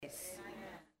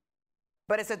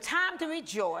But it's a time to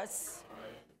rejoice.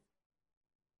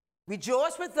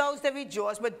 Rejoice with those that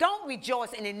rejoice, but don't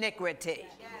rejoice in iniquity.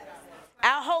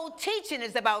 Our whole teaching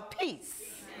is about peace.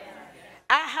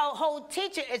 Our whole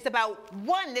teaching is about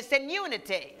oneness and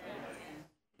unity.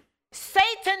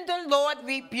 Satan, the Lord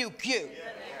rebuke you.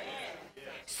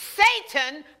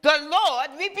 Satan, the Lord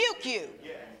rebuke you.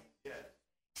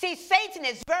 See, Satan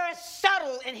is very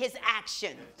subtle in his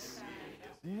actions.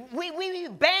 We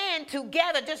band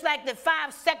together, just like the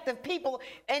 5 sect of people,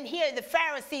 and here the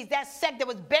Pharisees, that sect that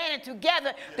was banded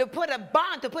together to put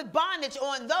bondage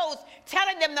on those,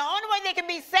 telling them the only way they can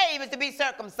be saved is to be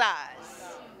circumcised.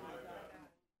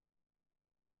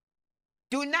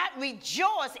 Do not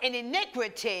rejoice in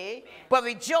iniquity, but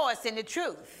rejoice in the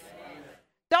truth.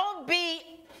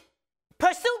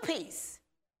 Pursue peace.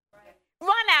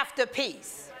 Run after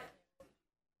peace.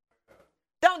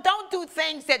 Don't do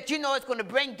things that you know is going to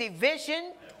bring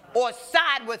division or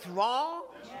side with wrong.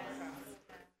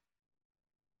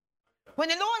 When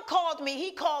the Lord called me,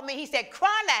 he said,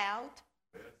 cry loud,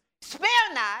 spare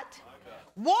not,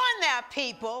 warn their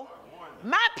people,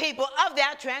 my people, of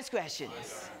their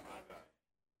transgressions.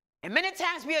 And many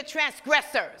times we are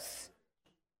transgressors.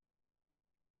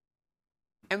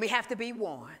 And we have to be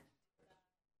warned.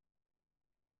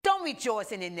 Don't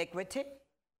rejoice in iniquity.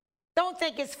 Don't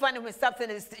think it's funny when something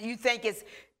is, you think is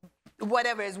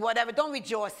whatever. Don't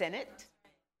rejoice in it.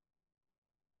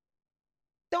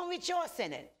 Don't rejoice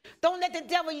in it. Don't let the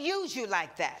devil use you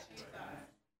like that.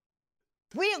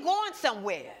 We are going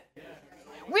somewhere.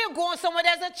 We're going somewhere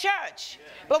as a church.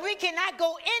 But we cannot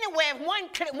go anywhere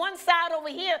if one side over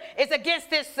here is against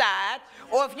this side,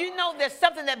 or if you know there's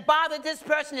something that bothers this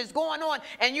person is going on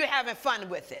and you're having fun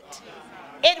with it.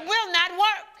 It will not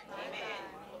work.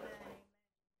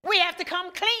 We have to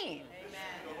come clean.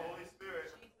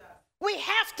 We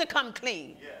have to come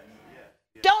clean.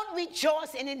 Don't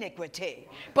rejoice in iniquity,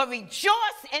 but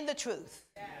rejoice in the truth.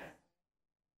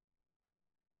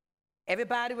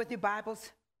 Everybody with your Bibles?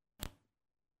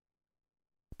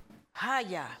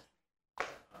 Hiya.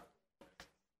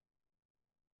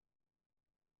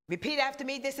 Repeat after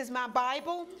me. This is my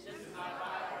Bible.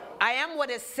 I am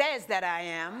what it says that I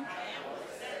am.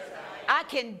 I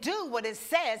can do what it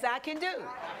says I can do.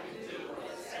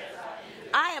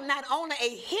 I am not only a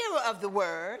hearer of the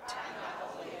word,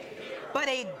 but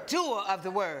a doer of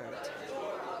the word.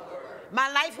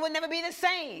 My life will never be the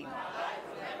same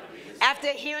after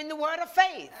hearing the word of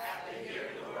faith.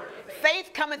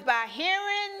 Faith cometh by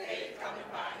hearing,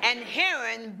 and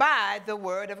hearing by the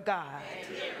word of God.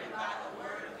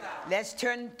 Let's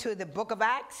turn to the book of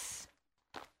Acts,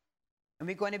 and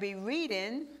we're going to be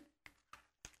reading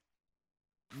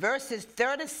verses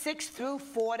 36 through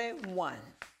 41.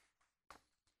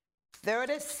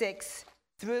 36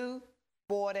 through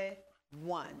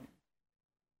 41.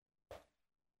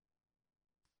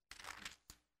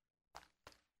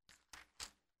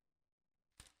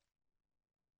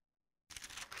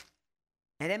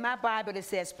 And in my Bible it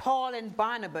says, Paul and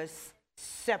Barnabas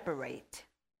separate.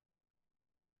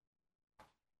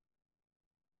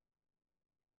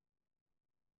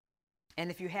 And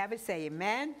if you have it, say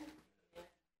amen.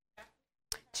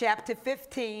 Chapter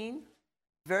 15,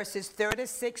 verses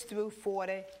 36 through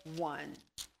 41.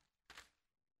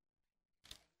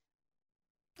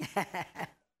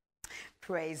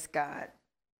 Praise God.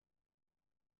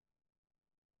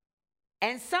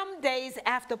 And some days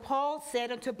after, Paul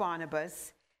said unto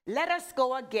Barnabas, let us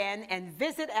go again and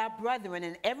visit our brethren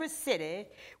in every city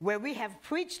where we have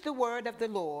preached the word of the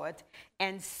Lord,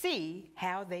 and see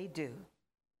how they do.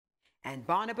 And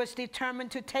Barnabas determined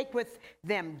to take with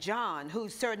them John,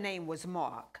 whose surname was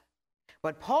Mark.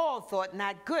 But Paul thought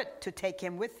not good to take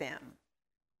him with them,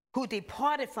 who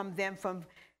departed from them from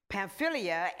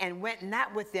Pamphylia and went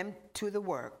not with them to the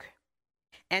work.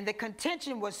 And the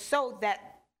contention was so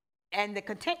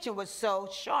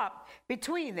sharp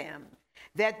between them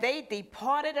that they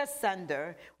departed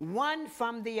asunder one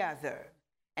from the other.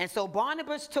 And so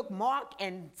Barnabas took Mark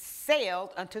and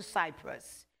sailed unto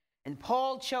Cyprus. And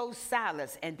Paul chose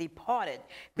Silas and departed,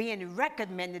 being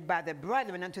recommended by the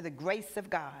brethren unto the grace of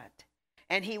God.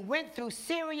 And he went through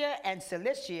Syria and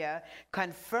Cilicia,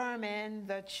 confirming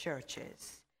the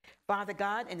churches. Father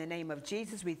God, in the name of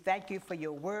Jesus, we thank you for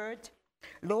your word.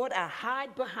 Lord, I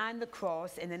hide behind the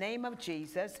cross in the name of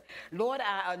Jesus. Lord,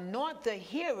 I anoint the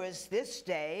hearers this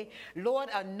day. Lord,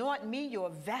 anoint me,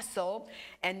 your vessel.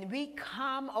 And we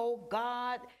come, oh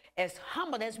God, as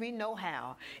humble as we know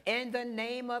how, in the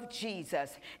name of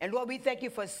Jesus. And Lord, we thank you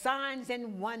for signs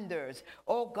and wonders,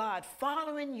 oh God,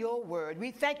 following your word.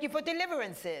 We thank you for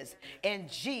deliverances. In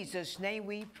Jesus' name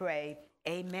we pray,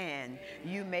 amen.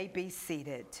 You may be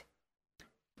seated.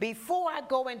 before I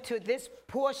go into this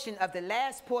portion of the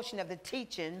last portion of the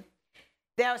teaching,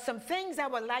 there are some things I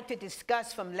would like to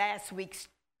discuss from last week's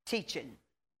teaching.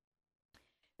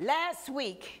 Last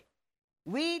week,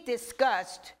 we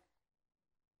discussed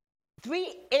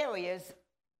 3 areas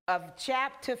of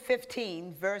chapter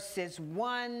 15, verses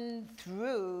 1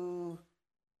 through,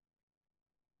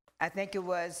 I think it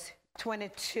was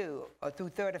 22 or through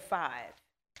 35.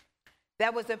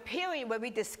 There was a period where we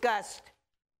discussed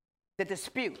the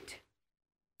dispute.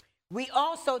 We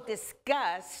also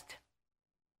discussed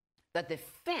the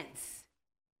defense.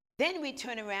 Then we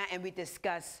turn around and we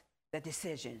discuss the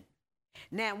decision.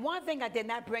 Now, one thing I did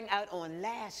not bring out on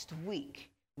last week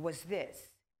was this.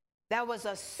 There was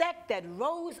a sect that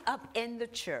rose up in the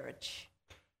church,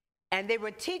 and they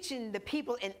were teaching the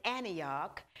people in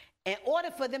Antioch, in order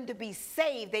for them to be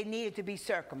saved, they needed to be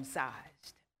circumcised.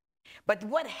 But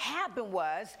what happened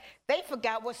was they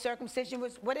forgot what circumcision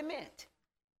was, what it meant.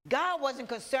 God wasn't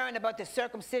concerned about the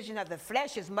circumcision of the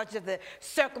flesh as much as the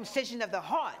circumcision of the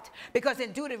heart. Because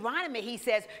in Deuteronomy, he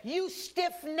says, you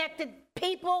stiff-necked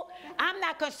people, I'm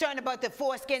not concerned about the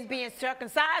foreskin being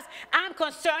circumcised. I'm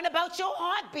concerned about your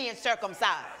heart being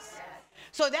circumcised.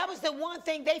 So that was the one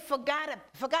thing they forgot.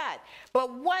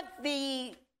 But what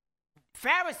the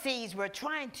Pharisees were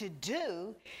trying to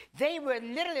do, they were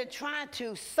literally trying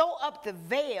to sew up the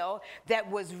veil that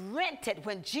was rented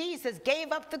when Jesus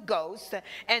gave up the ghost,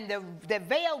 and the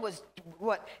veil was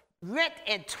rent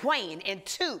in twain, in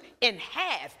two, in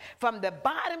half, from the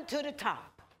bottom to the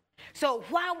top. So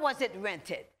why was it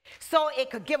rented? So it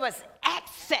could give us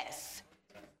access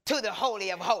to the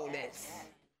Holy of Holies.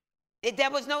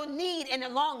 There was no need any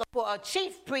longer for a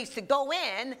chief priest to go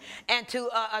in and to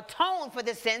atone for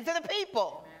the sins of the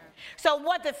people. So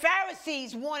what the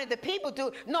Pharisees wanted the people to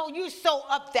do, no, you sew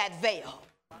up that veil.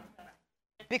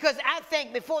 Because I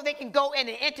think before they can go in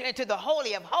and enter into the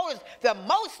Holy of Holies, the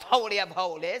most Holy of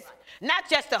Holies, not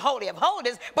just the Holy of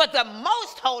Holies, but the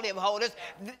most Holy of Holies,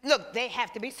 look, they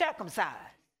have to be circumcised.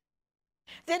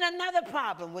 Then another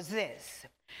problem was this.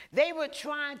 They were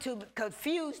trying to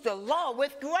confuse the law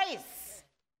with grace.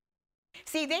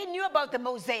 See, they knew about the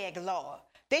Mosaic law.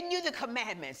 They knew the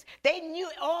commandments. They knew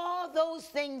all those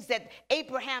things that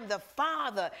Abraham, the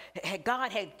father,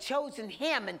 God had chosen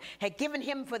him and had given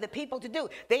him for the people to do.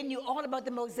 They knew all about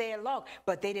the Mosaic law,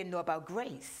 but they didn't know about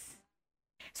grace.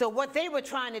 So what they were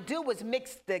trying to do was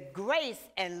mix the grace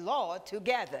and law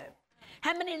together.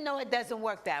 How many know it doesn't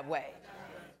work that way?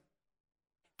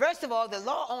 First of all, the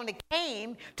law only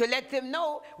came to let them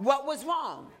know what was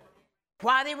wrong,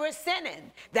 why they were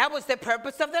sinning. That was the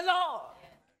purpose of the law.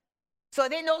 So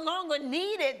they no longer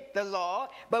needed the law,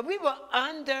 but we were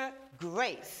under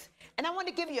grace. And I want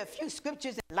to give you a few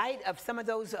scriptures in light of some of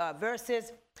those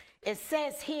verses. It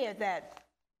says here that,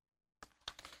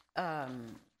 let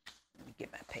me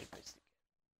get my papers.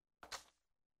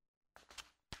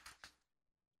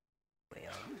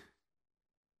 Well,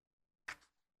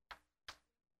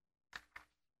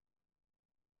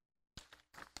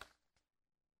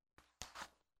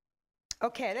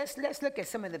 okay, let's look at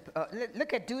some of the,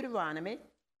 look at Deuteronomy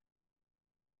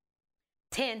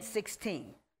 10:16.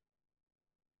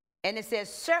 And it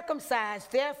says, circumcise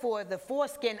therefore the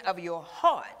foreskin of your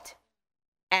heart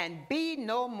and be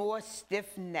no more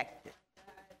stiff-necked.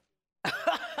 Have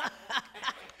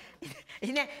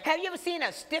you ever seen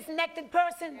a stiff-necked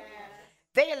person?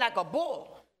 They are like a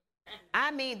bull.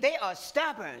 I mean, they are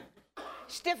stubborn.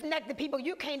 Stiff-necked people,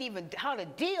 you can't even how to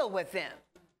deal with them.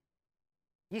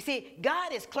 You see,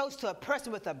 God is close to a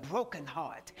person with a broken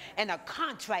heart and a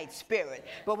contrite spirit.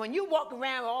 But when you walk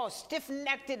around all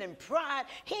stiff-necked and pride,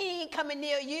 he ain't coming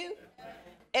near you.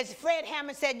 As Fred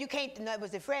Hammond said, you can't, no,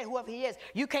 was it Fred, whoever he is,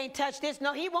 you can't touch this.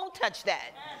 No, he won't touch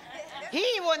that. He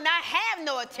will not have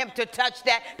no attempt to touch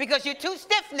that because you're too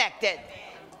stiff-necked.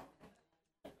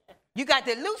 You got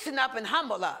to loosen up and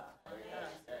humble up.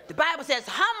 The Bible says,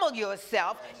 humble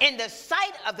yourself in the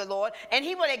sight of the Lord, and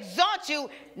he will exalt you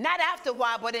not after a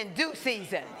while, but in due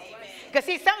season. Because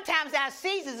see, sometimes our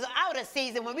seasons are out of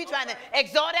season when we're trying to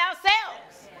exalt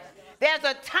ourselves. There's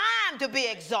a time to be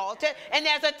exalted, and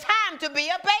there's a time to be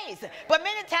abased. But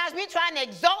many times we're trying to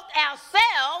exalt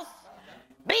ourselves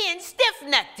being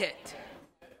stiff-necked.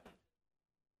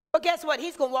 But guess what?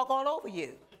 He's going to walk all over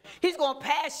you. He's going to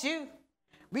pass you.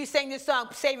 We sing this song,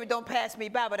 Savior, don't pass me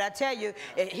by, but I tell you,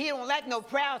 he don't like no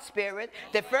proud spirit.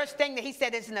 The first thing that he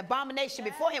said is an abomination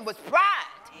before him was pride.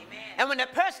 Amen. And when a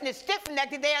person is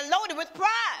stiff-necked, they are loaded with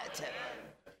pride.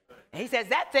 And he says,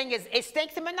 that thing it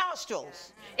stinks in my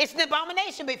nostrils. It's an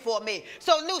abomination before me.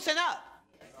 So loosen up.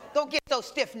 Don't get so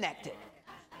stiff-necked.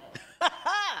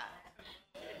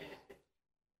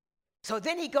 So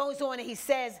then he goes on and he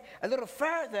says a little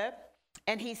further,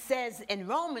 and he says in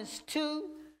Romans 2,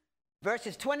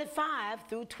 verses 25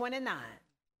 through 29.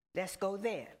 Let's go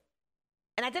there.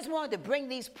 And I just wanted to bring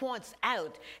these points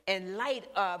out in light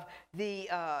of the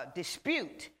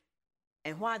dispute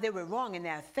and why they were wrong in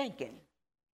their thinking.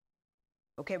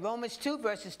 Okay, Romans 2,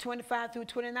 verses 25 through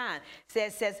 29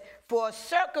 says, for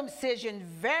circumcision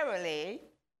verily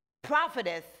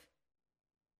profiteth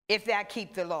if thou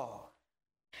keep the law.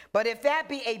 But if thou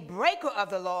be a breaker of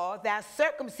the law, thy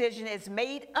circumcision is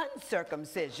made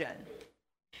uncircumcision.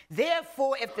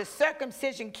 Therefore, if the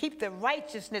circumcision keep the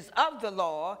righteousness of the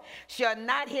law, shall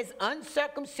not his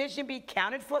uncircumcision be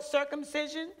counted for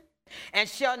circumcision? And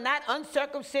shall not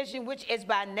uncircumcision, which is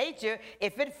by nature,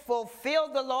 if it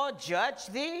fulfill the law, judge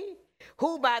thee?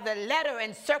 Who by the letter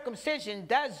and circumcision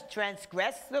does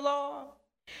transgress the law?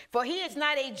 For he is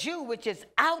not a Jew which is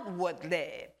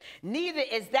outwardly, neither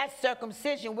is that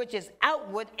circumcision which is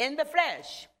outward in the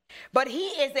flesh. But he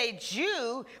is a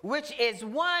Jew which is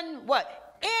one,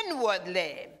 what?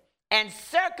 Inwardly. And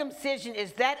circumcision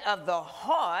is that of the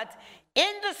heart,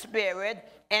 in the spirit,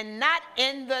 and not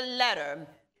in the letter,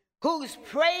 whose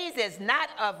praise is not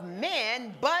of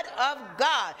men, but of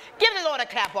God. Give the Lord a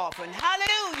clap offering.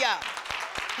 Hallelujah.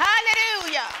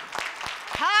 Hallelujah.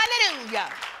 Hallelujah.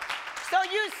 So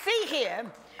you see here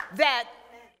that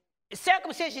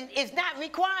circumcision is not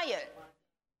required.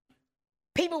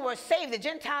 People were saved, the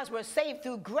Gentiles were saved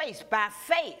through grace by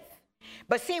faith.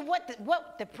 But see,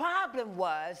 what the problem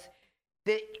was,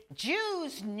 the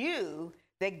Jews knew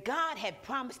that God had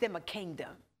promised them a kingdom,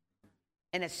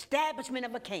 an establishment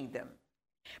of a kingdom.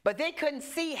 But they couldn't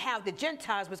see how the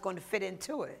Gentiles was going to fit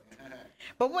into it.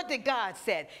 But what did God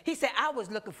say? He said, I was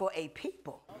looking for a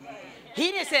people.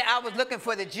 He didn't say I was looking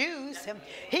for the Jews.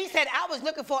 He said I was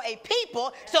looking for a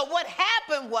people. So what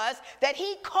happened was that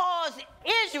he caused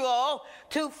Israel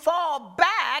to fall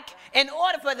back in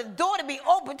order for the door to be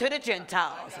open to the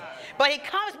Gentiles. But he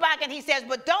comes back and he says,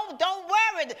 but don't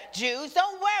worry, Jews,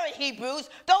 don't worry, Hebrews,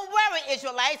 don't worry,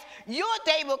 Israelites. Your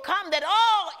day will come that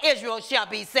all Israel shall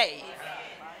be saved.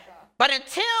 But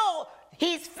until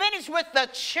he's finished with the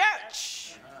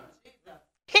church,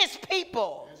 his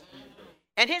people,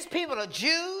 and his people are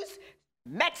Jews,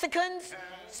 Mexicans,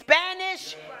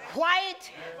 Spanish, white,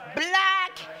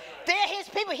 black. They're his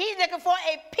people. He's looking for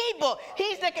a people.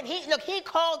 He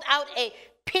called out a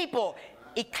people,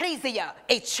 ecclesia,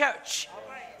 a church.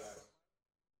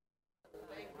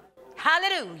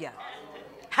 Hallelujah.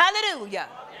 Hallelujah.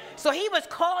 So he was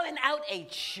calling out a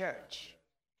church.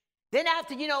 Then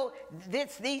after,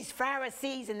 these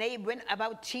Pharisees, and they went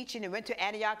about teaching and went to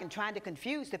Antioch and trying to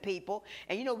confuse the people.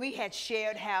 And, we had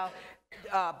shared how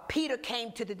Peter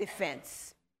came to the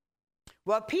defense.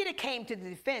 Well, Peter came to the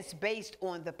defense based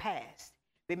on the past.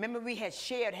 Remember, we had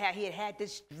shared how he had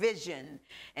this vision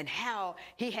and how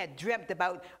he had dreamt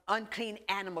about unclean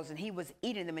animals and he was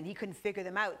eating them and he couldn't figure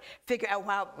out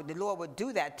how the Lord would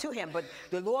do that to him. But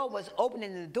the Lord was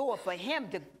opening the door for him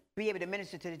to be able to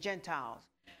minister to the Gentiles.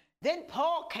 Then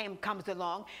Paul comes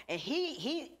along, and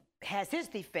he has his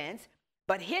defense,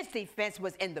 but his defense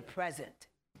was in the present.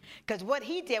 Because what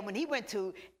he did when he went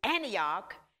to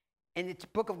Antioch in the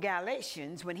book of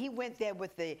Galatians, when he went there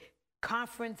with the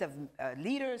conference of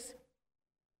leaders,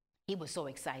 he was so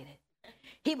excited.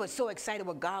 He was so excited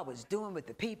what God was doing with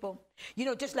the people.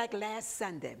 Just like last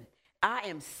Sunday, I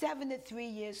am 73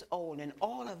 years old, and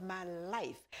all of my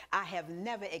life, I have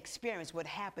never experienced what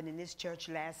happened in this church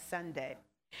last Sunday.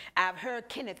 I've heard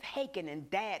Kenneth Hagin and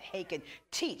Dad Hagin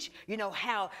teach,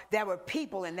 how there were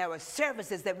people and there were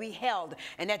services that we held,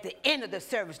 and at the end of the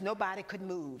service, nobody could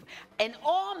move. In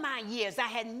all my years, I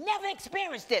had never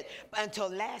experienced it until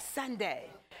last Sunday.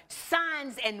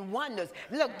 Signs and wonders.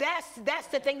 Look, that's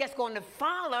the thing that's going to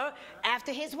follow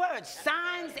after his words.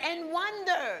 Signs and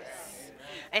wonders.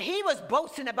 And he was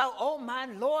boasting about, oh my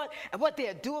Lord, and what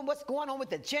they're doing, what's going on with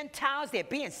the Gentiles. They're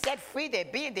being set free, they're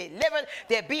being delivered,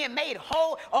 they're being made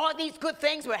whole. All these good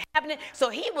things were happening. So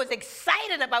he was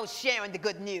excited about sharing the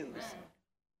good news.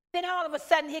 Then all of a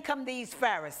sudden, here come these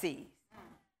Pharisees.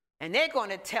 And they're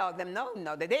going to tell them, no,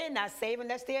 that they're not saved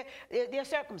unless they're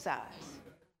circumcised.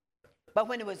 But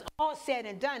when it was all said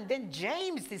and done, then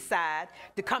James decided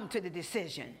to come to the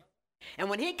decision.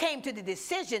 And when he came to the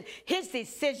decision, his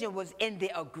decision was in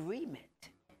the agreement.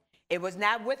 It was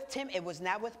not with Tim, it was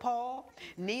not with Paul,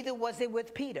 neither was it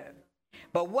with Peter.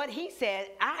 But what he said,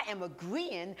 I am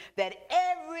agreeing that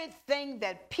everything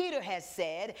that Peter has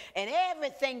said and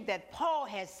everything that Paul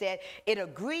has said, it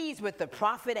agrees with the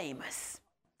prophet Amos.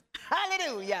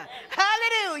 Hallelujah.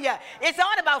 Hallelujah. It's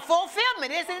all about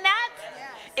fulfillment, isn't it not?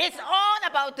 It's all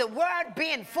about the word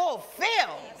being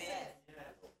fulfilled.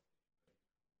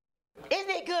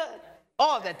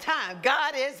 all the time.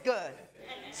 God is good.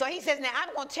 So he says, now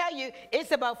I'm going to tell you,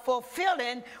 it's about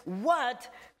fulfilling what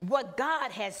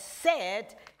God has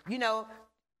said, you know,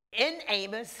 in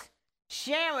Amos,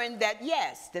 sharing that,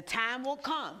 yes, the time will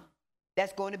come.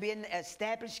 That's going to be an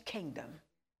established kingdom.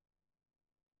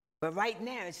 But right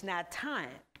now, it's not time.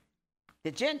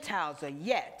 The Gentiles are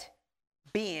yet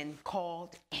being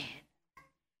called in.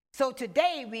 So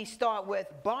today we start with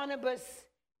Barnabas,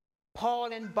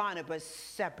 Paul and Barnabas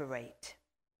separate.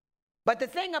 But the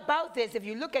thing about this, if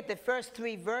you look at the first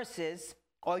 3 verses,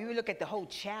 or you look at the whole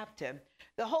chapter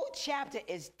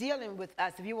is dealing with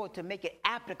us, if you want to make it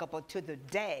applicable to the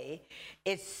day,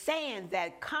 it's saying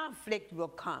that conflict will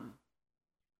come.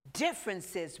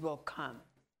 Differences will come.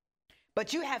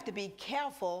 But you have to be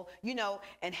careful, you know,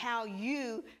 and how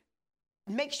you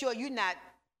make sure you're not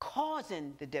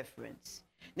causing the difference.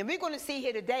 Now, we're going to see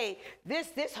here today,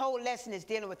 this whole lesson is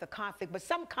dealing with the conflict, but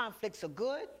some conflicts are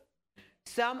good,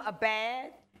 some are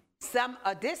bad, some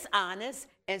are dishonest,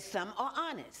 and some are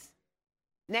honest.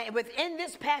 Now, within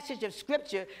this passage of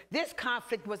Scripture, this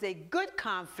conflict was a good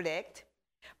conflict,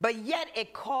 but yet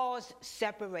it caused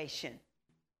separation.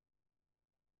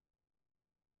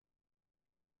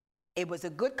 It was a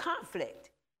good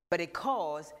conflict, but it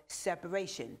caused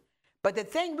separation. But the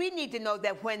thing we need to know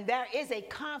that when there is a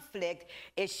conflict,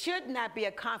 it should not be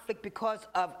a conflict because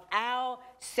of our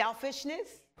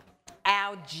selfishness,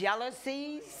 our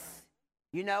jealousies,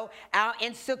 you know, our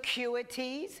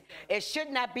insecurities. It should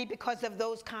not be because of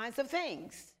those kinds of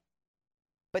things.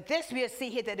 But this we'll see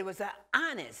here that it was an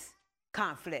honest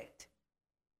conflict.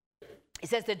 It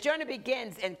says the journey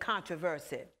begins in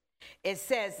controversy. It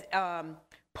says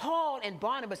Paul and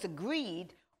Barnabas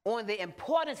agreed on the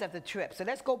importance of the trip. So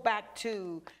let's go back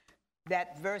to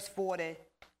that verse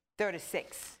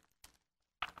 36.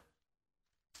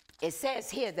 It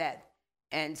says here that,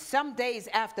 and some days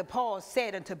after Paul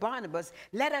said unto Barnabas,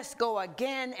 let us go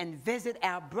again and visit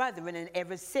our brethren in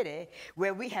every city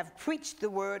where we have preached the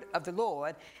word of the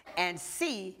Lord and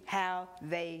see how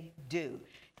they do.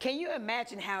 Can you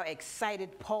imagine how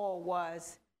excited Paul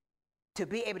was to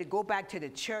be able to go back to the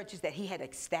churches that he had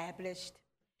established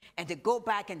and to go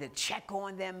back and to check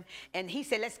on them? And he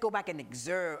said, let's go back and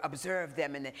observe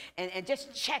them and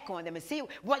just check on them and see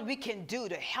what we can do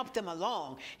to help them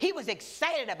along. He was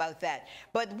excited about that.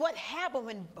 But what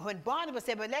happened when Barnabas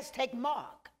said, well, let's take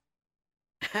Mark?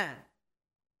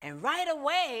 And right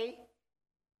away,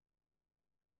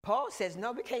 Paul says,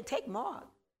 no, we can't take Mark.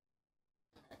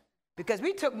 Because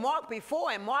we took Mark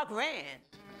before and Mark ran.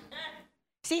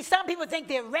 See, some people think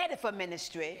they're ready for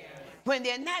ministry when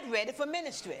they're not ready for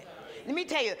ministry. Let me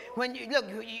tell you, when you look,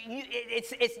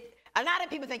 it's a lot of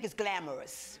people think it's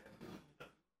glamorous.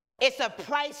 It's a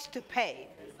price to pay.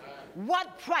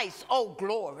 What price? Oh,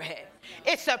 glory.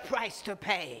 It's a price to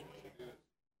pay.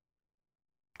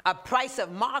 A price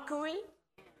of mockery.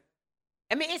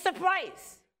 I mean, it's a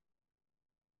price.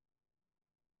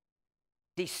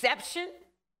 Deception.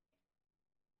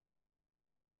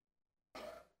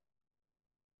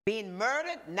 Being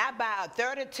murdered, not by a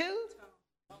third or two,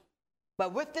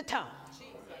 but with the tongue.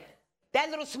 That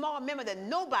little small member that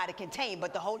nobody can tame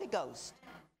but the Holy Ghost.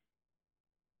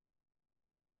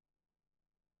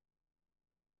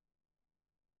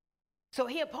 So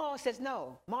here Paul says,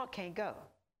 no, Mark can't go.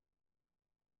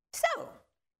 So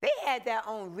they had their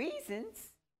own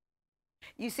reasons.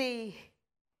 You see,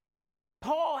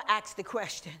 Paul asked the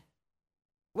question,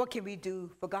 what can we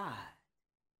do for God?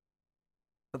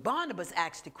 But Barnabas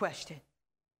asked the question,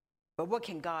 but what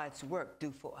can God's work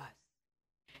do for us?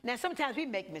 Now, sometimes we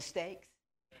make mistakes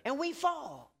and we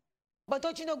fall. But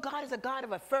don't you know God is a God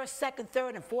of a first, second,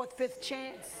 third, and fourth, fifth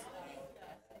chance?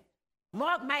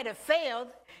 Mark might have failed.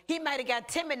 He might have got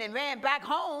timid and ran back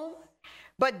home.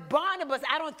 But Barnabas,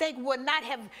 I don't think, would not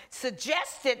have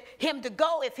suggested him to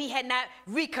go if he had not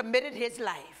recommitted his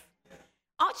life.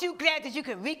 Aren't you glad that you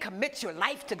can recommit your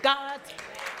life to God?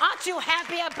 Aren't you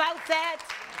happy about that?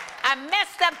 I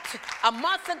messed up a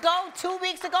month ago, 2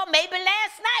 weeks ago, maybe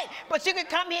last night. But you can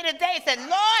come here today and say,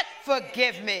 Lord,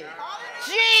 forgive me.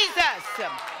 Jesus,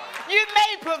 you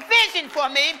made provision for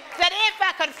me that if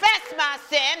I confess my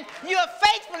sin, you're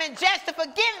faithful and just to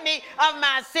forgive me of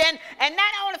my sin. And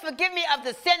not only forgive me of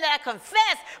the sin that I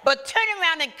confess, but turn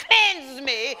around and cleanse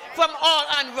me from all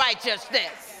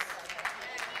unrighteousness.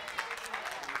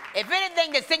 If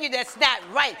anything is in you that's not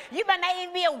right, you might not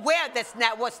even be aware that's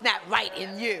not what's not right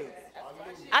in you.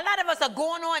 A lot of us are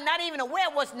going on not even aware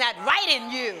what's not right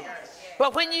in you.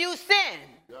 But when you sin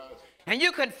and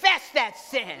you confess that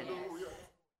sin,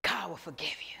 God will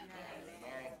forgive you.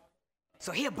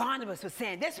 So here Barnabas was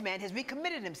saying, this man has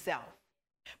recommitted himself.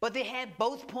 But they had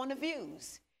both point of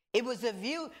views. It was a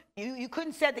view, you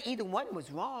couldn't say that either one was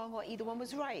wrong or either one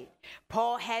was right.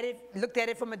 Paul looked at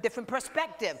it from a different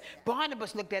perspective.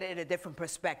 Barnabas looked at it in a different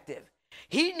perspective.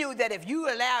 He knew that if you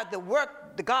allowed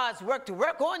the God's work to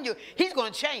work on you, he's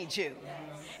going to change you.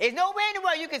 There's no way in the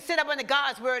world you can sit up under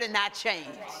God's word and not change.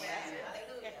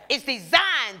 It's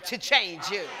designed to change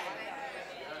you.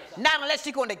 Not unless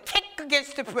you're going to kick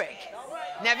against the prick.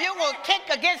 Now, if you're going to kick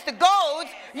against the goads,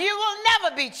 you will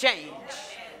never be changed.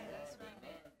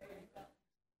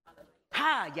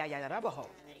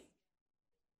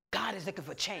 God is looking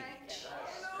for change.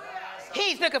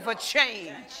 He's looking for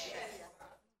change.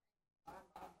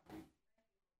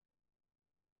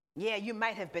 Yeah, you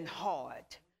might have been hard.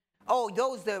 Oh,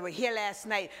 those that were here last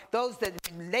night, those that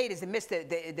ladies that missed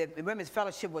the women's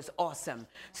fellowship was awesome.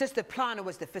 Sister Plana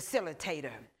was the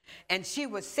facilitator. And she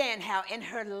was saying how in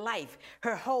her life,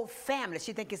 her whole family,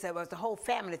 she thinks it was the whole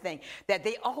family thing, that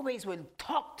they always would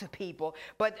talk to people,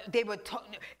 but they would talk,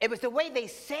 it was the way they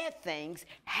said things,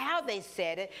 how they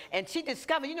said it, and she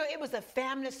discovered, it was a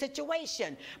family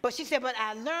situation. But she said, but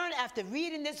I learned after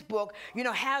reading this book,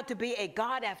 how to be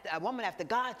a woman after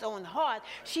God's own heart.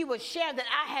 She was sharing that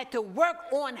I had to work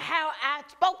on how I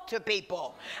spoke to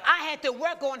people. I had to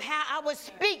work on how I would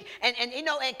speak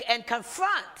and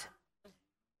confront.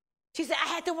 She said, I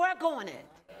had to work on it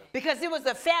because it was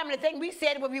a family thing. We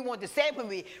said what we wanted to say when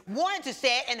we wanted to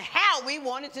say it and how we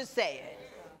wanted to say it.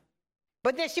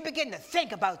 But then she began to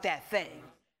think about that thing.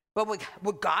 But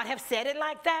would God have said it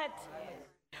like that?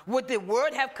 Would the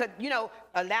word have,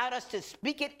 allowed us to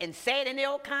speak it and say it in the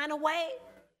old kind of way?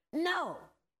 No.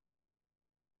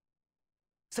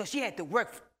 So she had to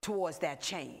work towards that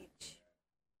change.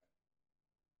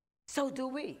 So do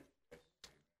we.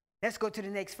 Let's go to the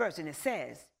next verse, and it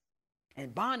says,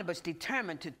 and Barnabas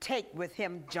determined to take with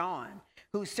him John,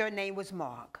 whose surname was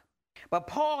Mark. But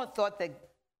Paul thought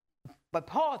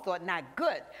not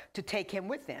good to take him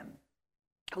with them,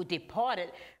 who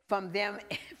departed from them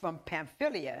from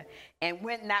Pamphylia and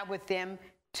went not with them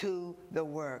to the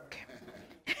work.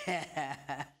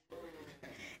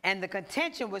 And the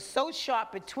contention was so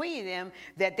sharp between them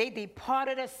that they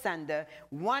departed asunder,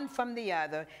 one from the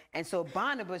other. And so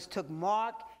Barnabas took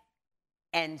Mark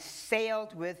and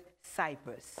sailed with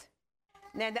Cyprus.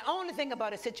 Now, the only thing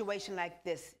about a situation like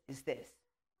this is this.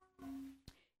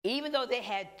 Even though they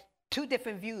had two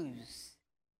different views,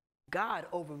 God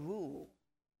overruled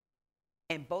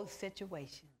in both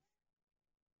situations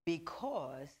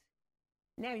because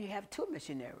now you have two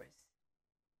missionaries.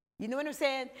 You know what I'm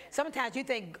saying? Sometimes you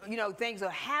think, things are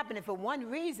happening for one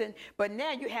reason, but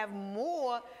now you have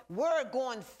more word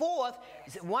going forth.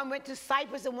 One went to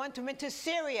Cyprus and one went to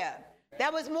Syria.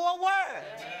 That was more word,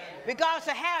 regardless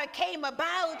of how it came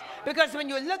about. Because when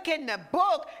you look in the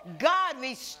book, God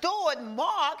restored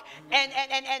Mark and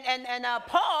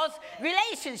Paul's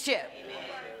relationship.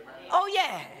 Oh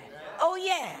yeah, oh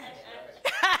yeah.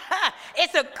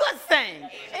 It's a good thing.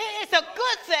 It's a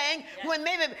good thing when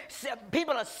maybe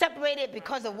people are separated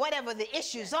because of whatever the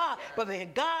issues are, but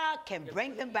when God can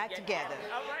bring them back together.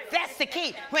 That's the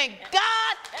key. When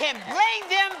God can bring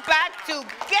them back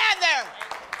together.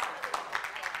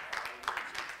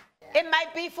 It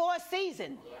might be for a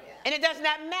season. And it does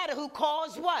not matter who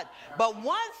caused what. But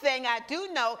one thing I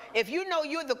do know, if you know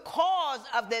you're the cause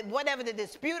of whatever the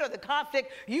dispute or the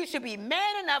conflict, you should be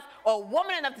man enough or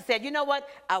woman enough to say, you know what?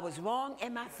 I was wrong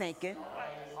in my thinking.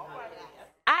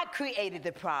 I created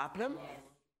the problem.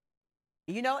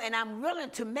 And I'm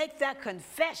willing to make that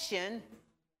confession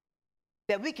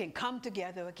that we can come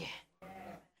together again.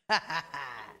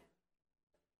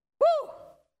 Woo!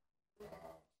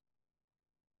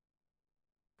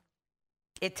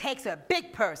 It takes a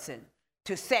big person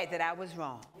to say that I was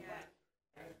wrong.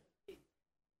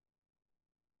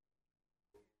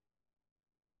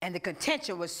 And the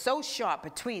contention was so sharp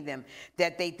between them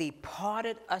that they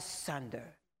departed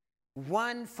asunder,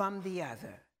 one from the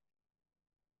other.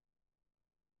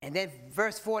 And then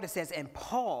verse 40 says, and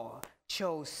Paul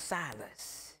chose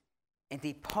Silas and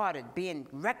departed, being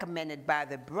recommended by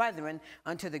the brethren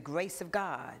unto the grace of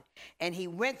God. And he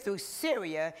went through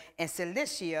Syria and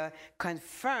Cilicia,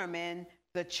 confirming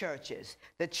the churches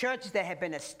that had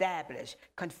been established,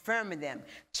 confirming them,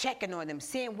 checking on them,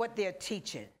 seeing what they're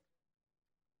teaching.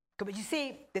 But you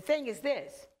see, the thing is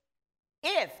this.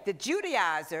 If the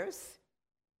Judaizers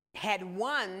had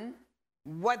won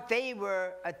what they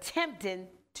were attempting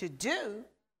to do,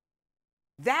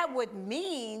 that would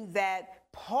mean that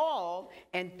Paul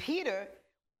and Peter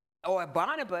or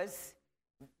Barnabas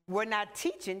were not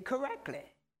teaching correctly,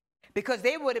 because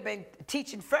they would have been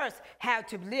teaching first how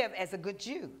to live as a good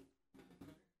Jew.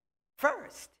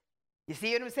 First. You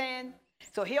see what I'm saying?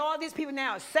 So here all these people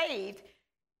now are saved.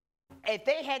 If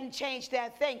they hadn't changed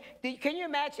that thing, can you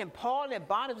imagine Paul and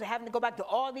Barnabas having to go back to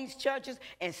all these churches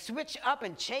and switch up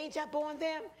and change up on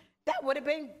them? That would have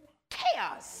been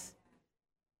chaos.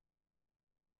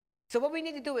 So what we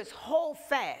need to do is hold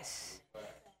fast.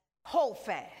 Hold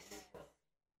fast.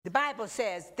 The Bible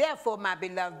says, therefore, my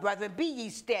beloved brethren, be ye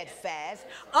steadfast,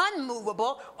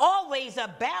 unmovable, always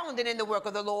abounding in the work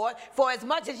of the Lord, for as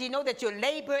much as you know that your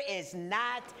labor is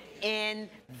not in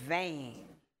vain.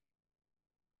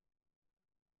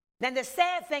 Now, the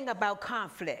sad thing about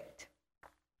conflict,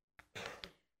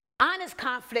 honest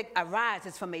conflict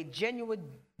arises from a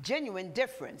genuine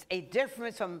difference, a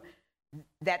difference from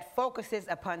that focuses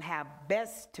upon how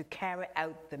best to carry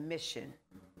out the mission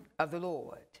of the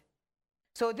Lord.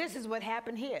 So this is what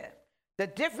happened here. The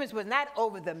difference was not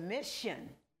over the mission.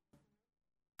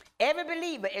 Every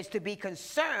believer is to be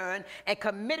concerned and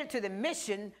committed to the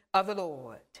mission of the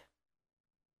Lord,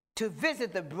 to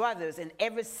visit the brothers in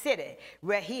every city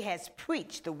where he has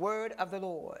preached the word of the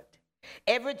Lord.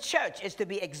 Every church is to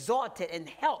be exhorted and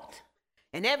helped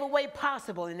in every way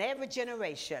possible in every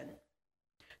generation.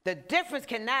 The difference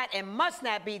cannot and must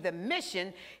not be the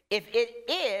mission. If it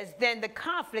is, then the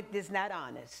conflict is not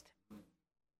honest.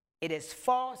 It is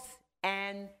false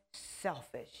and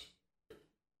selfish.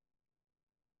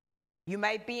 You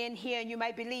might be in here and you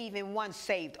might believe in once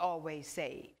saved, always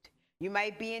saved. You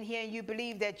might be in here and you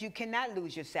believe that you cannot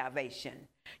lose your salvation.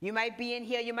 You might be in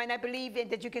here, you might not believe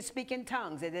that you can speak in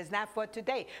tongues. It is not for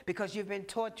today because you've been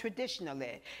taught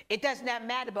traditionally. It does not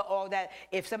matter about all that.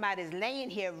 If somebody's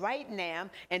laying here right now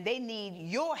and they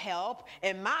need your help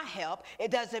and my help,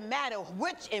 it doesn't matter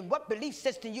which and what belief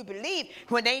system you believe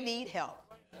when they need help.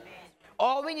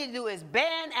 All we need to do is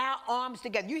band our arms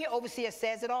together. You hear overseer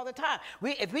says it all the time.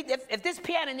 If this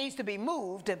piano needs to be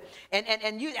moved,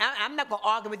 I'm not going to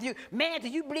argue with you. Man, do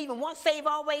you believe in once saved,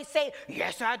 always saved?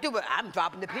 Yes, I do, but I'm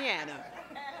dropping the piano.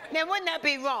 Now, wouldn't that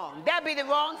be wrong? That'd be the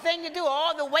wrong thing to do.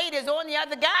 All the weight is on the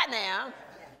other guy now.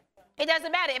 It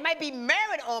doesn't matter. It might be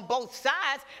merit on both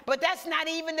sides, but that's not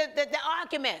even the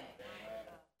argument.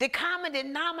 The common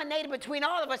denominator between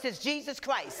all of us is Jesus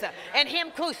Christ and him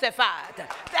crucified.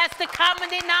 That's the common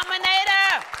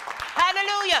denominator.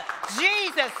 Hallelujah.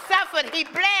 Jesus suffered. He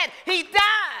bled. He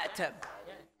died.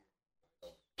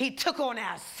 He took on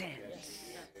our sins.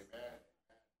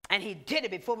 And he did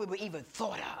it before we were even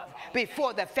thought of.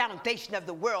 Before the foundation of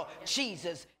the world,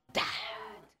 Jesus died.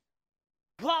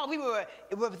 While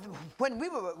when we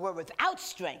were without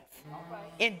strength,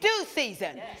 in due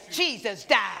season, Jesus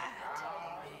died.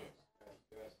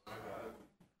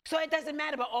 So it doesn't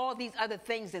matter about all these other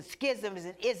things and schisms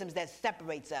and isms that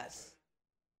separates us.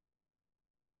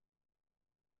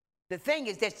 The thing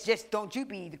is that just don't you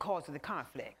be the cause of the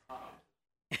conflict.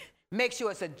 Make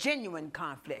sure it's a genuine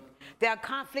conflict. There are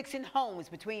conflicts in homes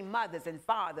between mothers and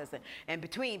fathers and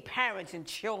between parents and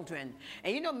children.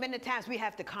 And you know, many times we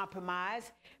have to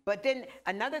compromise. But then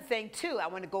another thing, too, I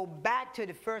want to go back to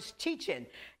the first teaching.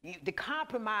 The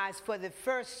compromise for the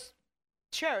first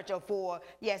church,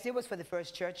 yes, it was for the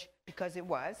first church because it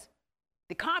was.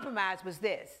 The compromise was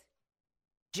this.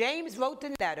 James wrote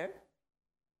the letter,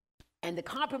 and the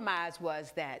compromise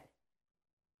was that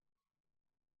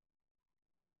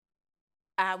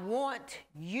I want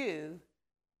you,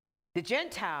 the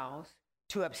Gentiles,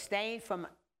 to abstain from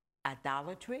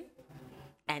idolatry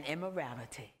and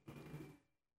immorality.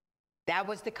 That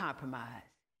was the compromise.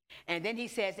 And then he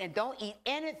says, and don't eat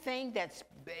anything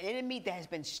any meat that has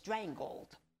been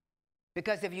strangled.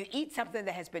 Because if you eat something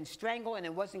that has been strangled and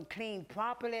it wasn't cleaned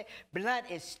properly, blood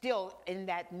is still in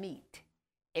that meat.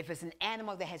 If it's an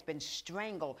animal that has been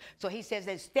strangled. So he says,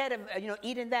 instead of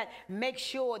eating that, make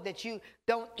sure that you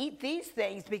don't eat these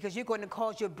things because you're going to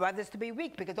cause your brothers to be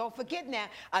weak. Because don't forget now,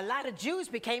 a lot of Jews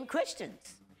became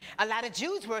Christians. A lot of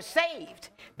Jews were saved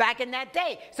back in that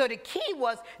day. So the key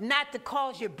was not to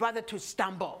cause your brother to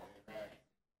stumble.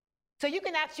 So you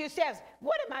can ask yourselves,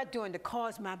 what am I doing to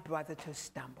cause my brother to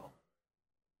stumble?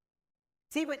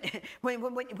 See,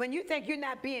 when you think you're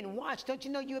not being watched, don't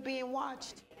you know you're being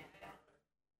watched?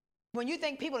 When you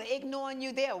think people are ignoring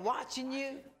you, they're watching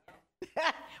you,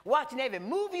 watching every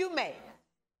move you make.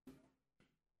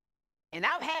 And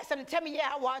I've had someone tell me,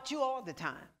 yeah, I watch you all the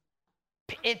time.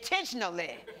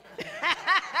 Intentionally.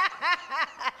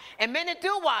 And men that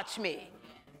do watch me,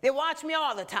 they watch me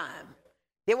all the time.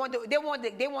 They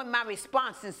want my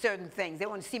response in certain things. They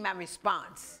want to see my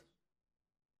response.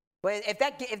 But if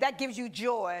that gives you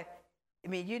joy, I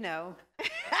mean, you know,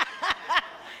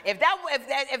 if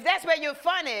that's where your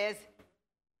fun is,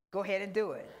 go ahead and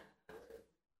do it.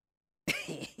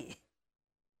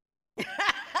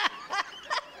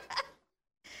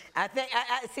 I think,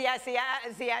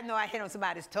 I know I hit on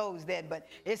somebody's toes there, but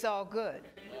it's all good.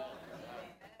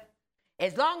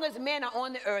 As long as men are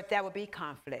on the earth, there will be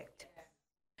conflict.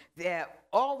 There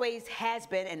always has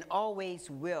been and always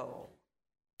will.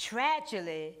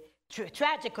 Tragically,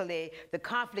 the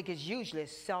conflict is usually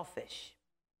selfish.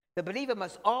 The believer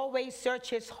must always search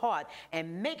his heart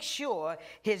and make sure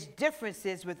his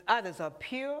differences with others are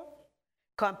pure,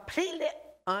 completely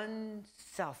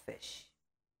unselfish.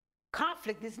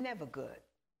 Conflict is never good.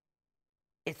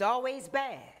 It's always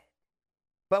bad.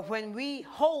 But when we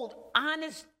hold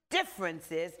honest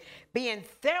differences, being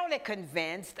thoroughly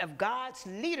convinced of God's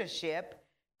leadership,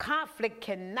 conflict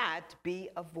cannot be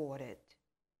avoided.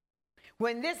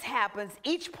 When this happens,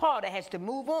 each party has to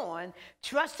move on,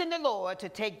 trusting the Lord to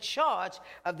take charge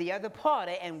of the other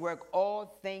party and work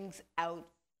all things out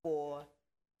for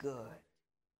good.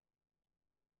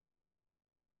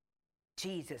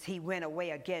 Jesus, he went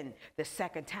away again the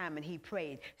second time and he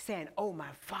prayed, saying, "Oh,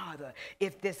 my Father,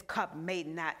 if this cup may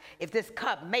not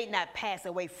pass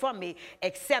away from me,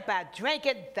 except I drink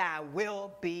it, thy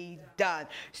will be done."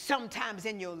 Sometimes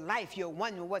in your life, you're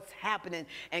wondering what's happening.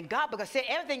 And God, because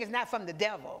everything is not from the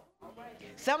devil.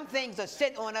 Some things are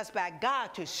sent on us by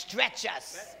God to stretch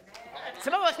us.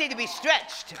 Some of us need to be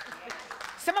stretched.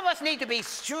 Some of us need to be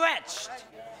stretched.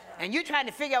 And you're trying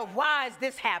to figure out, why is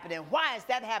this happening? Why is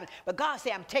that happening? But God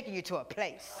said, I'm taking you to a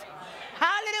place.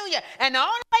 Hallelujah. And the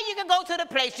only way you can go to the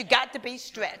place, you got to be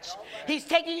stretched. He's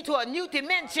taking you to a new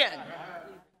dimension.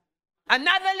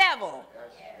 Another level.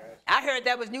 I heard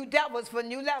there was new devils for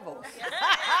new levels.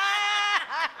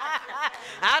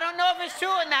 I don't know if it's true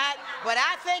or not, but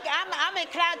I think I'm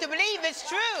inclined to believe it's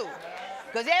true.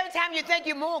 Because every time you think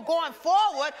you're more going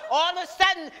forward, all of a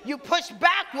sudden you push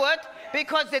backward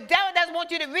because the devil doesn't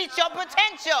want you to reach your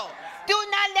potential. Do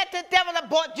not let the devil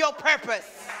abort your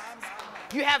purpose.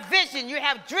 You have vision, you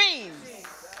have dreams.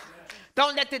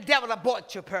 Don't let the devil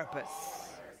abort your purpose.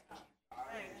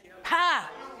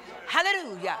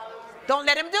 Hallelujah. Don't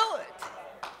let him do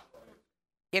it.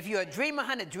 If you're a dreamer,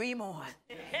 honey, dream on.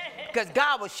 Because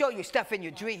God will show you stuff in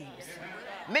your dreams.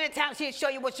 Many times he'll show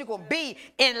you what you're going to be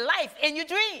in life in your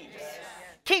dreams.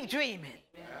 Keep dreaming.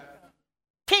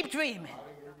 Keep dreaming.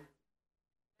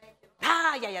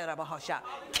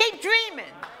 Keep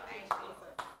dreaming.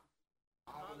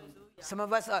 Some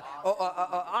of us are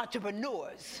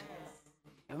entrepreneurs.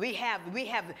 And we have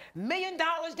 $1 million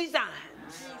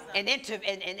designs and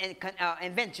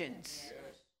inventions.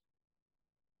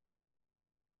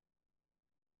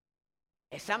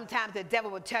 And sometimes the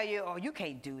devil will tell you, oh, you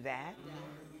can't do that.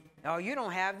 Or you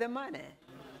don't have the money.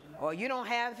 Or you don't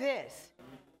have this.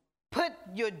 Put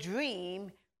your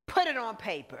dream, put it on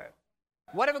paper.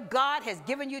 Whatever God has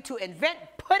given you to invent,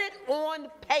 put it on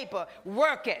paper.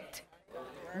 Work it.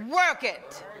 Work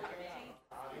it.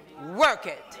 Work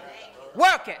it.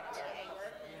 Work it.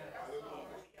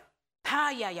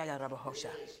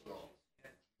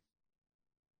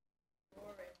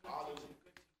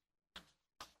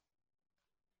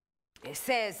 It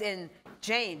says in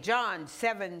John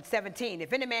 7:17,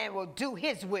 if any man will do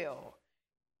his will,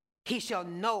 he shall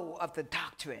know of the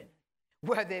doctrine,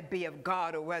 whether it be of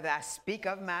God or whether I speak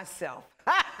of myself.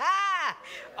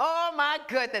 Oh, my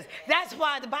goodness. That's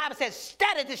why the Bible says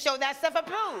study to show thyself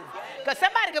approved. Because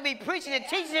somebody could be preaching and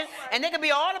teaching, and they could be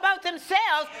all about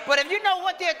themselves, but if you know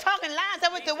what they're talking lines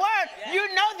up with the word,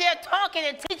 you know they're talking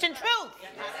and teaching truth.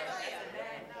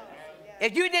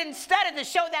 If you didn't study to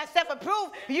show thyself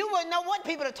approved, you wouldn't know what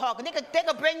people are talking. They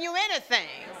could bring you anything.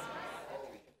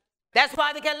 That's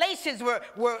why the Galatians were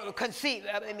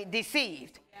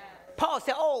deceived. Paul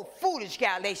said, oh, foolish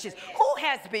Galatians, who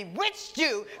has bewitched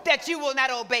you that you will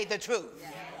not obey the truth?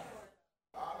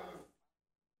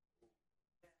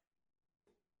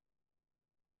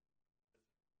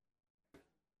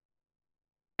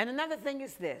 And another thing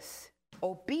is this.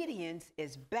 Obedience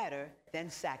is better than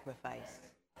sacrifice.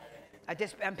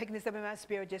 I'm picking this up in my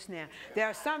spirit just now. There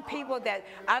are some people that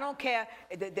I don't care.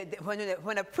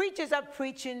 When a preacher's up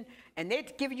preaching and they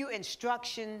give you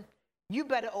instruction, you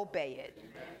better obey it.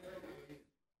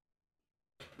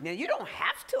 Now, you don't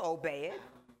have to obey it,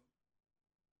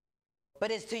 but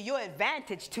it's to your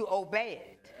advantage to obey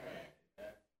it.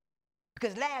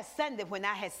 Because last Sunday when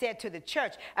I had said to the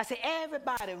church, I said,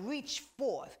 everybody reach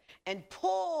forth and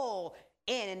pull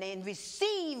in and then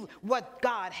receive what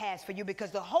God has for you,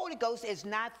 because the Holy Ghost is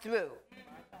not through.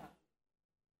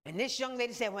 And this young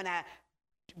lady said, when I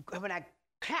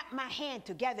clapped my hand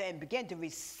together and began to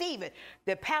receive it,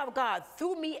 the power of God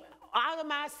threw me out of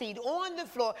my seat on the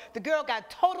floor. The girl got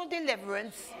total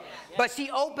deliverance, but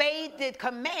she obeyed the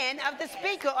command of the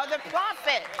speaker or the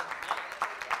prophet.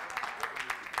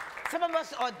 some of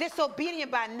us are disobedient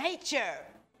by nature.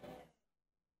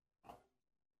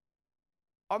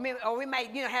 Or we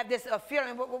might, have this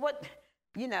feeling, what,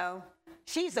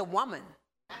 she's a woman.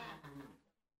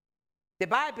 The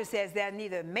Bible says they're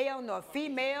neither male nor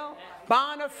female,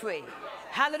 bond or free.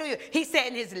 Hallelujah. He said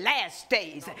in his last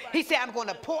days, he said, I'm going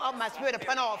to pour out my spirit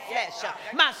upon all flesh.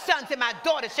 My sons and my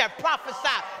daughters shall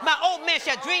prophesy. My old men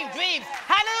shall dream dreams.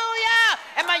 Hallelujah.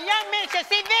 And my young men shall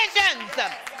see visions.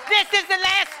 This is the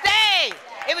last day.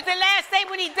 It was the last day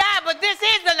when he died, but this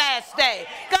is the last day.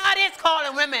 God is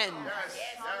calling women.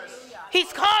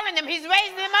 He's calling them. He's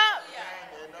raising them up.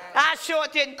 I sure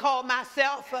didn't call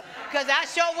myself, because I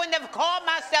sure wouldn't have called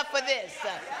myself for this,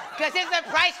 because it's a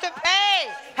price to pay.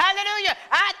 Hallelujah.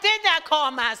 I did not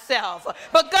call myself,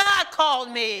 but God called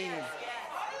me.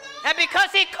 And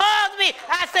because he called me,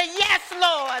 I said, yes,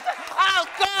 Lord, I'll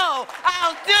go,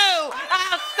 I'll do,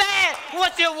 I'll say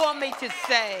what you want me to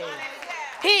say.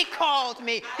 He called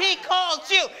me. He called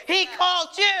you. He called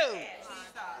you.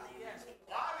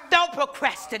 Don't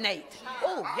procrastinate.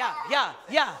 Oh, yeah. Oh,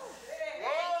 yeah.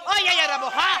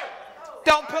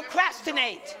 Don't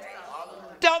procrastinate.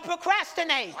 Don't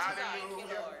procrastinate.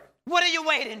 What are you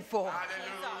waiting for?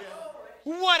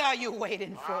 What are you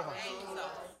waiting for?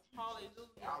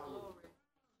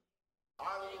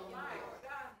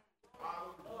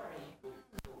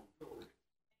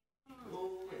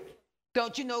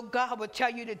 Don't you know God will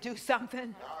tell you to do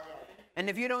something? And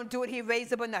if you don't do it, he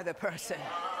raises up another person.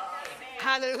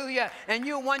 Hallelujah. And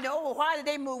you wonder, why did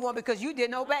they move on? Because you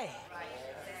didn't obey.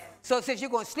 So since you're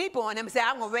going to sleep on them, say,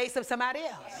 I'm going to raise up somebody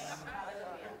else.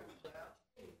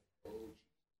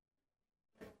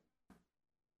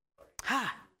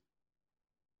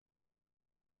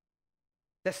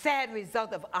 The sad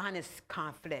result of honest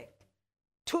conflict.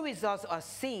 Two results are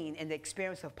seen in the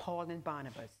experience of Paul and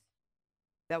Barnabas.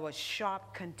 There was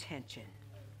sharp contention.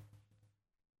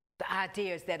 The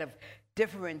ideas that have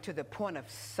differing to the point of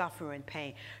suffering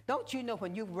pain. Don't you know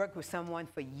when you work with someone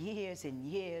for years and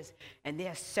years and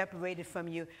they're separated from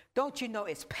you, don't you know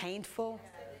it's painful?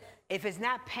 If it's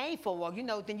not painful, well,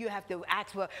 then you have to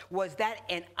ask, well, was that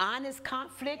an honest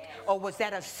conflict or was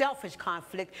that a selfish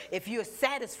conflict if you're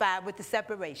satisfied with the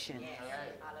separation? Yes.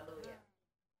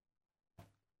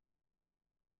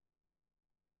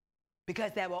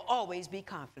 Because there will always be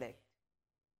conflict.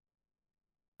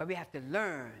 But we have to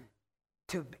learn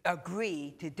to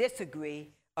agree, to disagree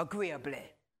agreeably.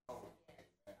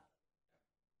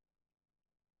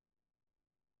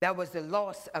 That was the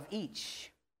loss of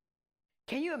each.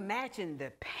 Can you imagine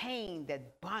the pain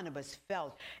that Barnabas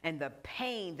felt and the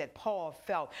pain that Paul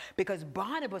felt? Because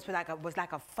Barnabas was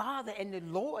like a father in the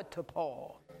Lord to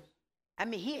Paul. I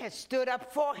mean, he had stood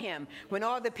up for him when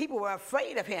all the people were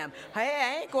afraid of him. Hey,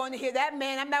 I ain't going to hear that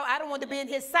man. I don't want to be in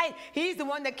his sight. He's the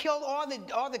one that killed all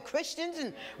the Christians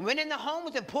and went in the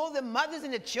homes and pulled the mothers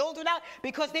and the children out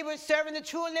because they were serving the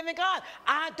true and living God.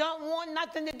 I don't want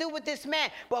nothing to do with this man.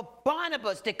 But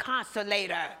Barnabas, the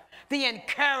consolator, the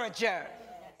encourager.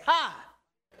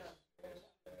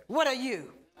 What are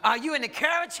you? Are you an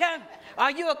encourager?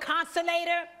 Are you a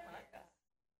consolator?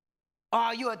 Or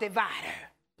are you a divider?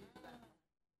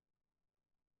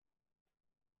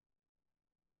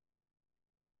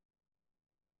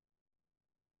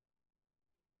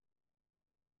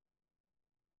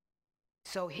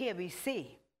 So here we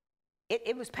see,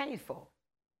 it was painful,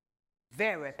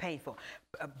 very painful.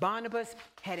 Barnabas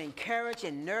had encouraged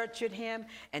and nurtured him,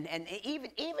 and even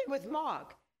with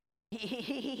Mark,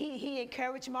 he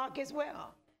encouraged Mark as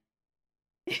well.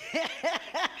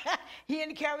 He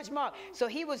encouraged Mark. So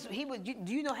he was.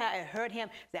 Do you know how it hurt him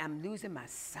that I'm losing my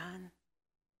son?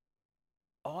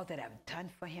 All that I've done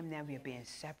for him, now we're being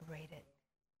separated.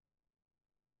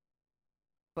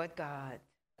 But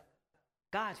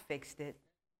God fixed it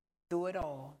through it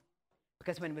all.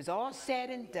 Because when it was all said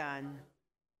and done,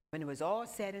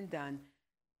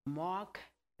 Mark,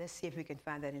 let's see if we can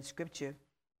find that in Scripture,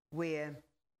 where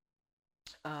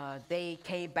they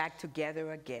came back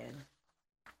together again.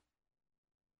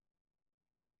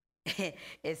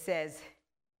 It says,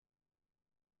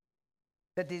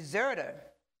 the deserter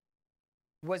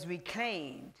was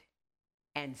reclaimed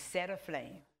and set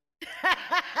aflame.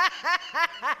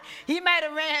 He might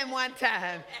have ran one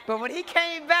time, but when he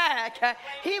came back,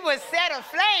 he was set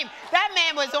aflame. That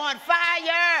man was on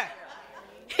fire.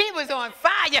 He was on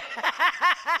fire.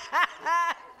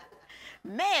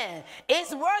 Man,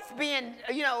 it's worth being,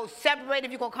 separated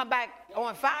if you're going to come back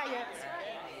on fire.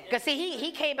 Because, see,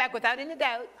 he came back without any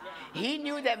doubt. He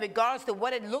knew that regardless of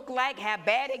what it looked like, how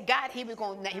bad it got, he was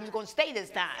going to stay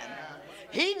this time.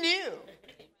 He knew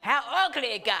how ugly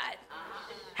it got.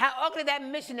 How ugly that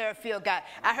missionary field got.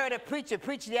 I heard a preacher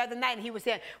preach the other night, and he was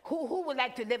saying, who would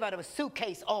like to live out of a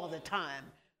suitcase all the time?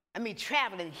 I mean,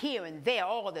 traveling here and there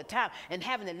all the time and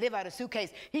having to live out of a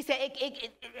suitcase. He said,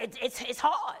 it's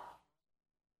hard.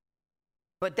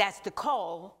 But that's the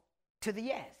call to the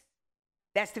yes.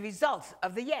 That's the results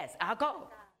of the yes. I'll go.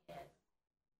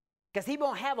 Because he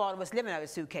won't have all of us living out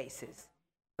of suitcases.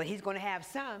 But he's going to have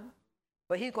some.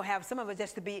 But he's going to have some of us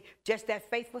just to be just that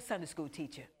faithful Sunday school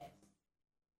teacher.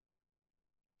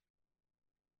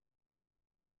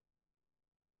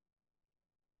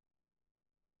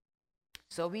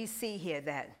 So we see here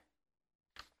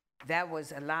that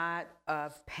was a lot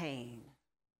of pain.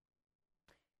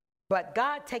 But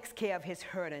God takes care of his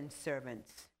hurting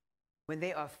servants when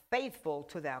they are faithful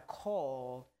to their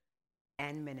call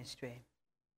and ministry.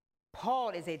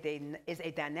 Paul is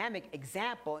a dynamic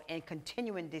example in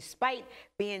continuing despite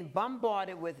being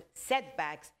bombarded with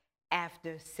setbacks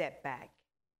after setback.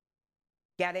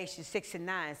 Galatians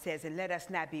 6:9 says, and let us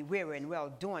not be weary in well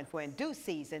doing, for in due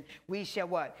season we shall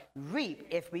what? Reap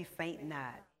if we faint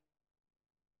not.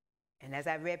 And as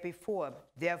I read before,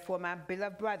 therefore, my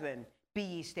beloved brethren, be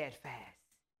ye steadfast,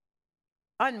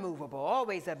 unmovable,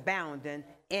 always abounding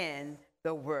in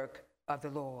the work of the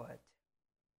Lord.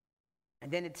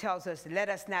 And then it tells us, let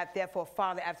us therefore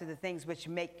follow after the things which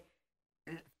make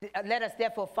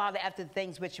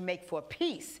for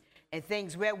peace, and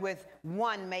things wherewith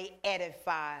one may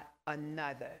edify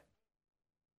another.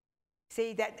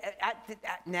 See,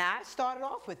 now I started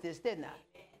off with this, didn't I?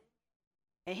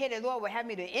 And here the Lord will have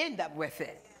me to end up with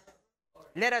it.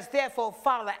 Let us therefore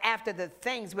follow after the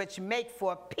things which make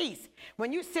for peace.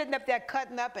 When you're sitting up there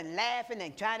cutting up and laughing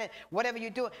and trying to, whatever you're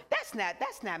doing, that's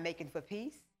not making for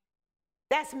peace.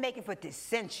 That's making for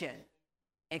dissension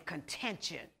and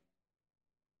contention.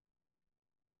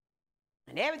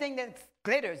 And everything that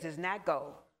glitters is not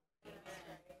gold.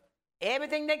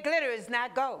 Everything that glitters is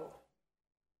not gold.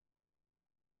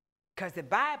 Because the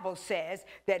Bible says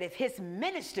that if his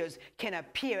ministers can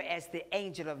appear as the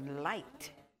angel of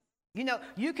light, you know,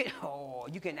 you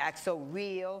can act so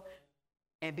real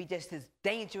and be just as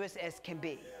dangerous as can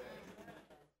be.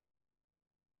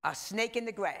 A snake in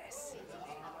the grass.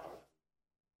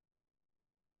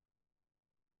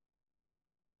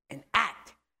 And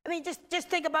act. I mean, just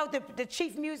think about the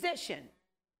chief musician.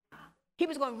 He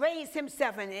was going to raise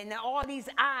himself, and all these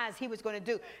eyes he was going to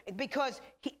do. Because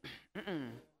he,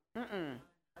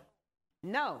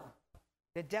 no,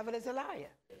 the devil is a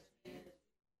liar.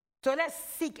 So let's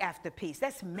seek after peace.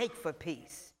 Let's make for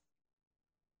peace.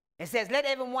 It says, let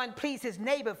everyone please his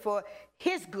neighbor for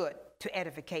his good to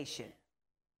edification.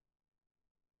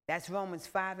 That's Romans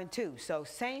 5:2. So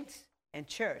saints and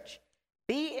church,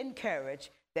 be encouraged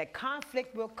that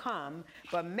conflict will come,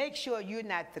 but make sure you're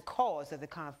not the cause of the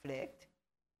conflict.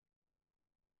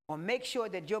 Or make sure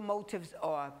that your motives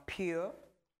are pure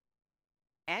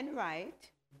and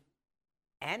right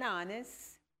and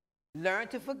honest. Learn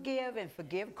to forgive and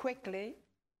forgive quickly.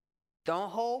 Don't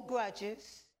hold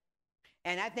grudges.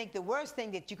 And I think the worst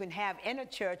thing that you can have in a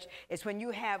church is when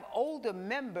you have older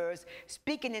members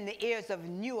speaking in the ears of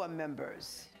newer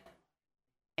members.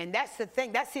 And that's the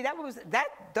thing.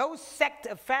 Those sect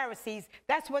of Pharisees,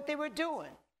 that's what they were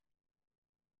doing.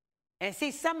 And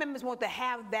see, some members want to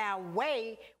have their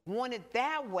way, want it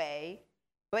their way,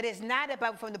 but it's not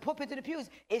about from the pulpit to the pews.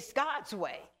 It's God's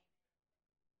way.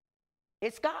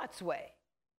 It's God's way.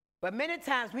 But many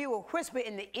times we will whisper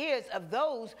in the ears of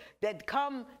those that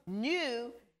come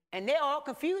new, and they're all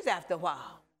confused after a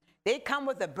while. They come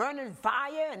with a burning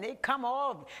fire, and they come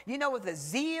all, with a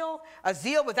zeal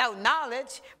without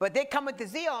knowledge, but they come with the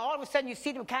zeal, and all of a sudden you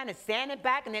see them kind of standing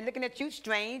back, and they're looking at you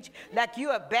strange, like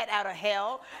you're a bat out of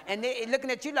hell, and they're looking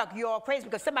at you like you're all crazy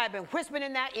because somebody's been whispering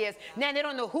in their ears. Now they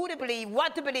don't know who to believe,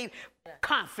 what to believe.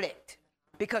 Conflict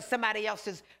because somebody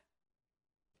else's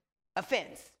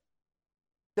offense.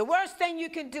 The worst thing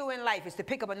you can do in life is to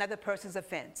pick up another person's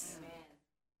offense. Amen.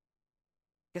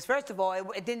 Because first of all,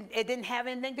 it didn't have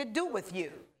anything to do with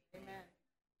you. Amen.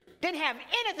 Didn't have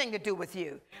anything to do with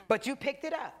you, but you picked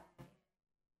it up.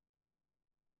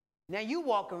 Now you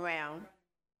walk around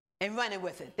and running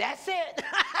with it. That's it.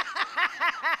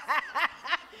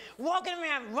 Walking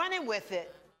around running with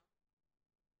it.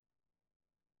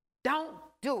 Don't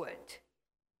do it.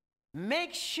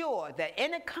 Make sure that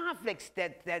any conflicts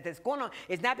that's going on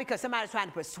is not because somebody's trying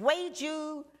to persuade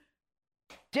you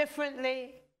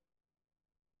differently,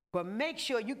 but make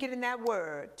sure you get in that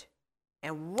word,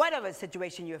 and whatever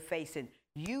situation you're facing,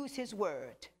 use his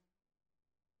word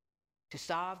to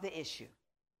solve the issue.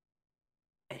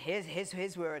 And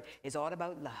his word is all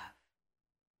about love.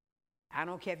 I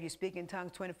don't care if you speak in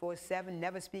tongues 24/7,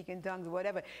 never speak in tongues,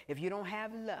 whatever. If you don't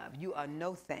have love, you are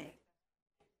no thing.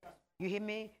 You hear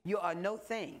me? You are no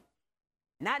thing.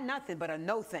 Not nothing, but a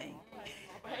no thing.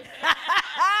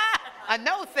 A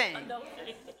no thing.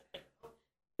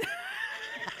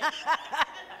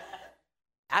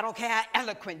 I don't care how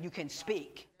eloquent you can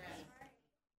speak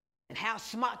and how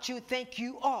smart you think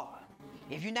you are.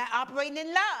 If you're not operating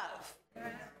in love,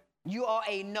 you are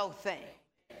a no thing.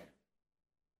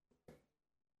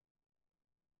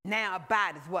 Now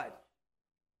abideth what?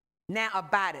 Now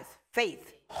abideth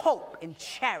faith, hope, and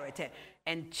charity.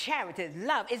 And charity,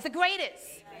 love, is the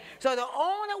greatest. So the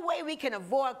only way we can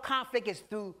avoid conflict is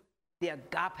through the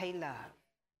agape love.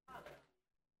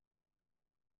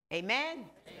 Amen?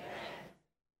 Amen.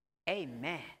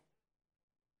 Amen.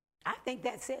 I think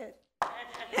that's it.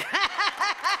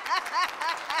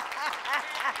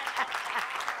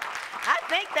 I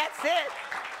think that's it.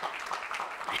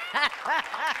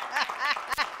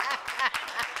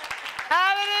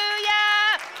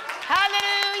 Hallelujah!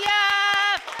 Hallelujah!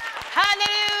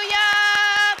 Hallelujah!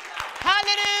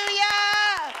 Hallelujah!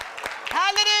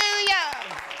 Hallelujah!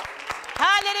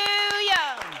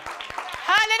 Hallelujah!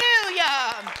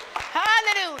 Hallelujah!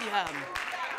 Hallelujah!